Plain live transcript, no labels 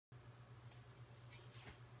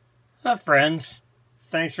Hi friends,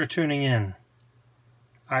 thanks for tuning in.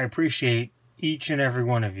 I appreciate each and every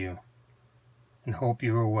one of you and hope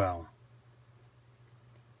you are well.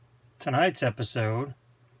 Tonight's episode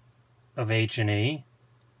of H&E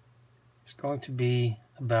is going to be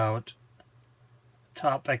about a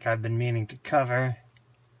topic I've been meaning to cover,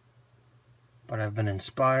 but I've been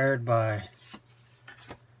inspired by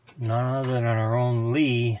none other than our own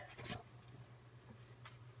Lee,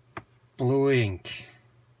 Blue Ink.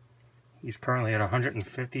 He's currently at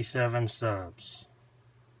 157 subs.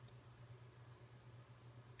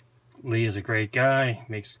 Lee is a great guy,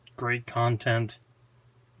 makes great content,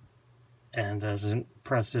 and has an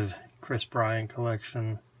impressive Chris Bryant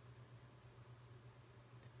collection.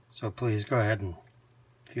 So please go ahead and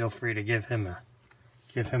feel free to give him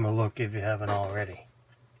a look if you haven't already.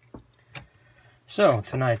 So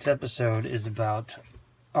tonight's episode is about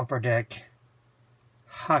Upper Deck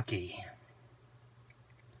Hockey.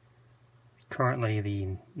 Currently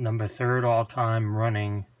the number 3 all-time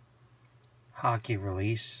running hockey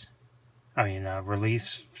release.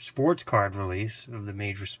 Sports card release of the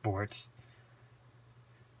major sports.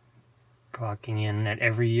 Clocking in at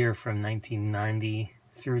every year from 1990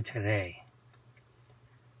 through today.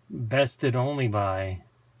 Bested only by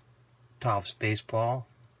Topps Baseball,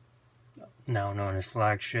 now known as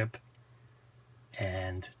Flagship,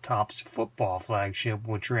 and Topps Football Flagship,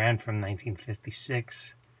 which ran from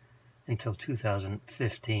 1956 until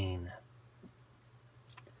 2015.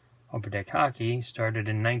 Upper Deck Hockey started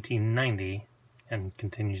in 1990 and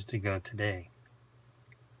continues to go today.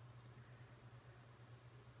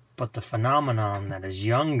 But the phenomenon that is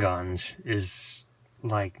Young Guns is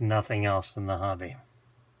like nothing else in the hobby.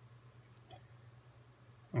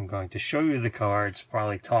 I'm going to show you the cards,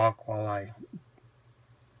 probably talk while I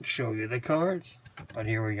show you the cards, but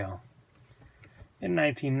here we go. In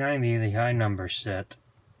 1990, the high number set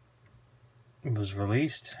was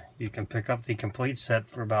released. You can pick up the complete set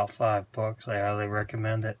for about $5. I highly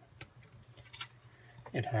recommend it.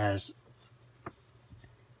 It has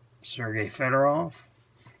Sergei Fedorov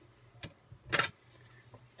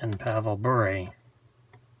and Pavel Bure.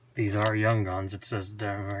 These are Young Guns. It says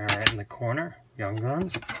they're right in the corner. Young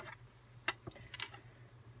Guns.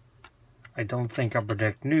 I don't think Upper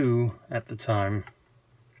Deck knew at the time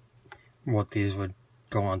what these would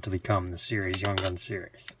go on to become, the series, Young Guns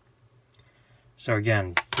series. So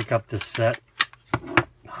again, pick up this set,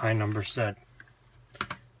 high number set,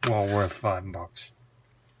 well worth $5.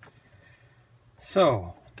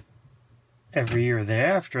 So, every year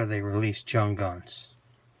thereafter they released Young Guns.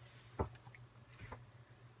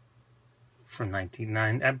 From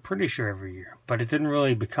 1990, I'm pretty sure every year, but it didn't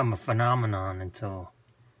really become a phenomenon until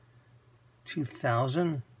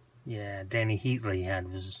 2000. Yeah, Danny Heatley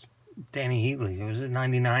it was a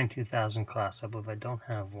 99 2000 class, I believe. I don't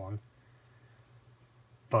have one.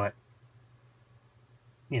 But,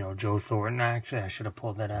 Joe Thornton, actually, I should have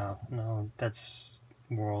pulled that out. No, that's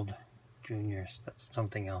World Juniors. That's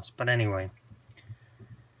something else. But anyway,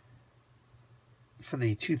 for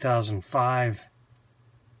the 2005-06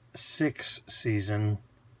 season,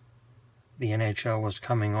 the NHL was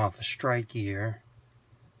coming off a strike year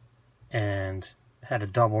and had a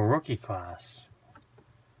double rookie class,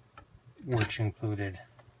 which included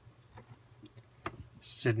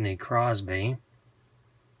Sidney Crosby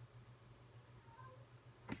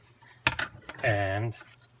and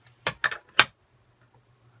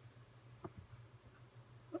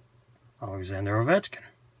Alexander Ovechkin,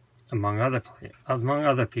 among other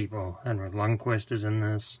people. Henry Lundqvist is in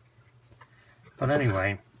this. But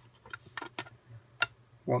anyway,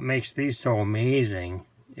 what makes these so amazing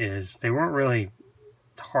is they weren't really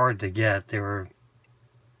hard to get. They were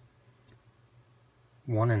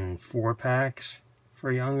 1 in 4 packs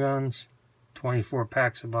for Young Guns, 24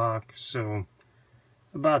 packs a box, so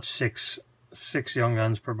about six Young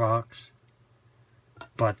Guns per box.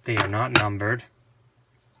 But they are not numbered.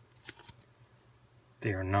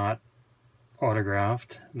 They are not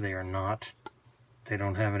autographed. They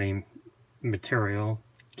don't have any material,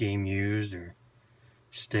 game used, or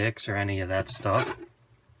sticks, or any of that stuff.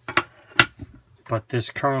 But this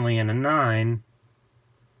currently in a 9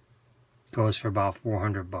 goes for about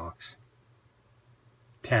 $400.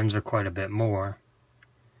 10s are quite a bit more.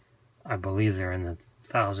 I believe they're in the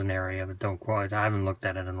 1,000 area, but don't quite. I haven't looked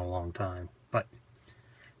at it in a long time. But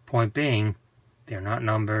point being, they're not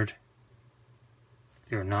numbered.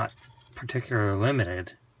 They're not particularly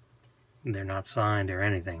limited. They're not signed or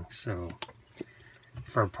anything. So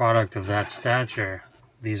for a product of that stature,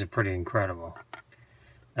 these are pretty incredible.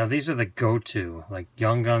 Now these are the go-to. Like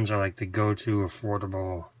Young Guns are like the go-to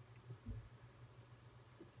affordable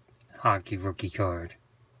hockey rookie card.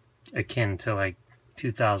 akin to like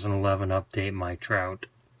 2011 update Mike Trout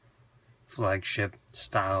flagship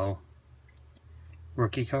style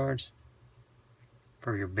rookie cards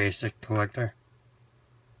for your basic collector.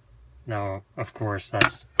 Now, of course,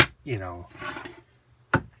 that's, you know,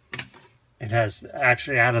 it has,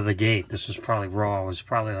 actually out of the gate, this was probably raw, it was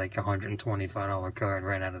probably like a $125 card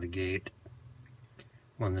right out of the gate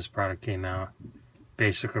when this product came out.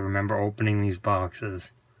 Basically, remember opening these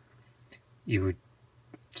boxes, you would,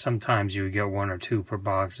 sometimes you would get 1 or 2 per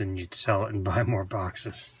box and you'd sell it and buy more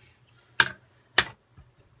boxes.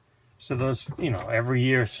 So those, you know, every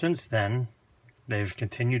year since then, they've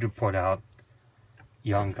continued to put out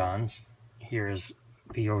Young Guns. Here's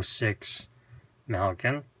the 06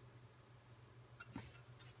 Malkin.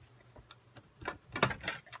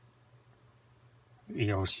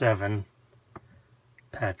 The 07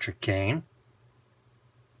 Patrick Kane.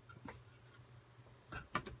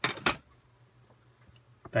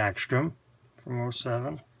 Backstrom from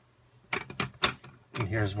 07. And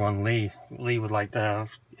here's one Lee would like to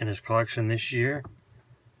have in his collection this year.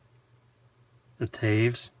 The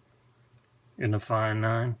Taves in the Fine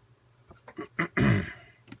 9.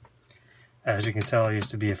 As you can tell, I used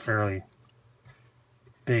to be a fairly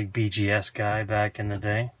big BGS guy back in the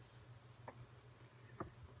day.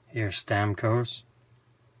 Here's Stamkos.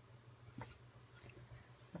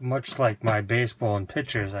 Much like my baseball and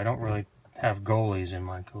pitchers, I don't really have goalies in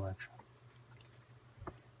my collection.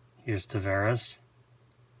 Here's Tavares.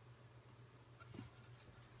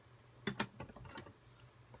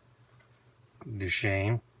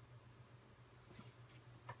 Duchesne.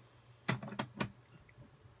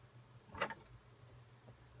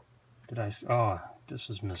 Oh, this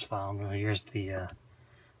was misfound. Here's the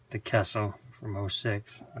Kessel from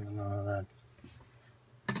 06. I don't know how that.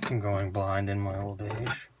 I'm going blind in my old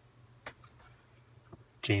age.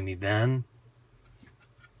 Jamie Benn.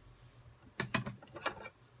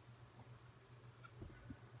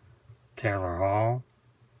 Taylor Hall.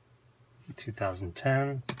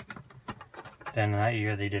 2010. Then that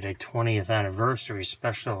year they did a 20th anniversary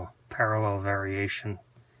special parallel variation.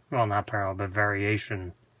 Well, not parallel, but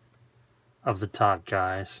variation of the top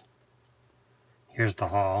guys. Here's the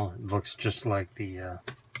Hall. It looks just like the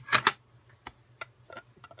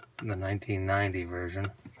 1990 version.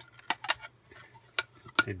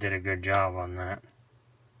 They did a good job on that.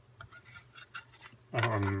 I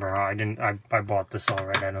don't remember how I bought this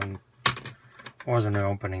already. Wasn't in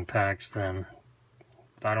opening packs then.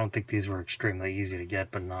 I don't think these were extremely easy to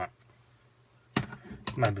get, but not.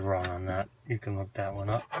 Might be wrong on that. You can look that one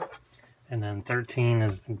up. And then 13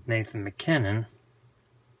 is Nathan McKinnon.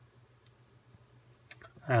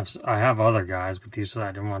 I have other guys, but these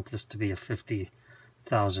I didn't want this to be a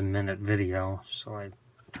 50,000 minute video, so I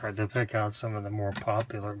tried to pick out some of the more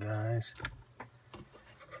popular guys.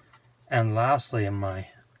 And lastly, in my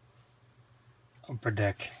Upper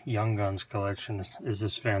Deck Young Guns collection is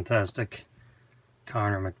this fantastic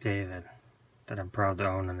Connor McDavid that I'm proud to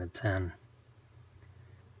own in a 10.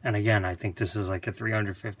 And again, I think this is like a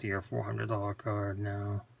 $350 or $400 card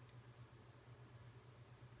now.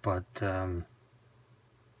 But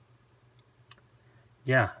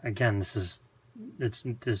yeah, again,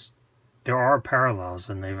 there are parallels,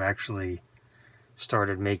 and they've actually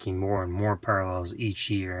started making more and more parallels each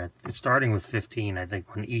year. Starting with 15, I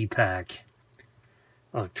think, when E-Pack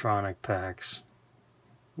electronic packs.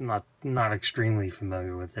 Not extremely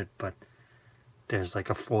familiar with it, but there's like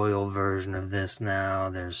a foil version of this now.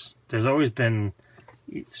 There's always been,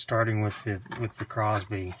 starting with the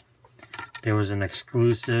Crosby, there was an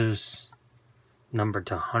exclusives numbered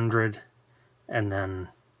to 100, and then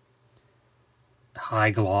high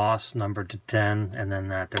gloss numbered to 10, and then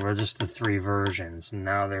there were just the 3 versions. And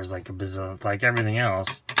now there's like a bazillion, like everything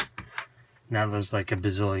else. Now there's like a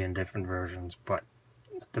bazillion different versions, but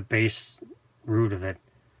the base root of it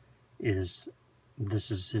is, this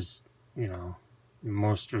is his, you know,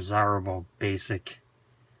 most desirable basic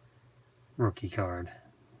rookie card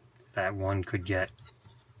that one could get,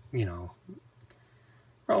 you know,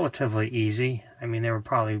 relatively easy. I mean, there were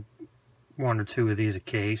probably 1 or 2 of these a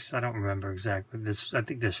case. I don't remember exactly. I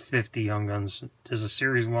think there's 50 Young Guns. There's a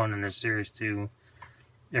Series 1 and a Series 2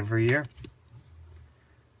 every year,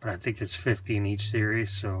 but I think it's 50 in each series,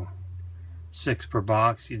 so 6 per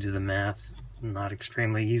box. You do the math. Not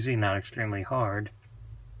extremely easy, not extremely hard.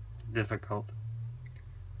 Difficult.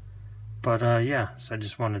 But yeah, so I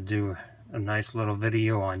just want to do a nice little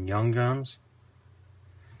video on Young Guns.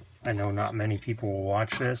 I know not many people will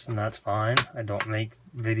watch this, and that's fine. I don't make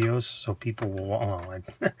videos so people will, well,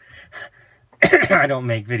 I don't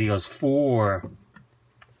make videos for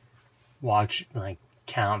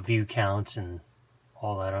view counts and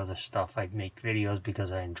all that other stuff. I make videos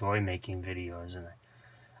because I enjoy making videos, and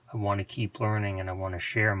I want to keep learning, and I want to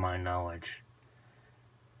share my knowledge.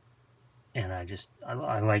 And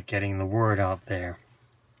I like getting the word out there,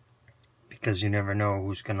 because you never know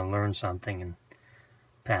who's going to learn something and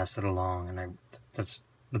pass it along. And that's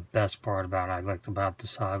the best part about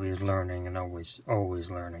this hobby, is learning, and always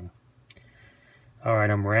learning. Alright,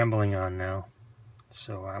 I'm rambling on now,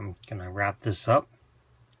 so I'm going to wrap this up.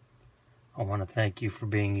 I want to thank you for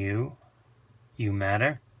being you. You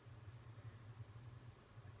matter.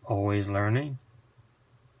 Always learning.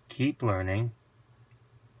 Keep learning.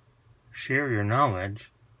 Share your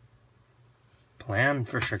knowledge. Plan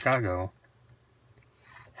for Chicago.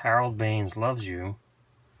 Harold Baines loves you.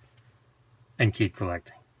 And keep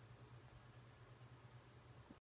collecting.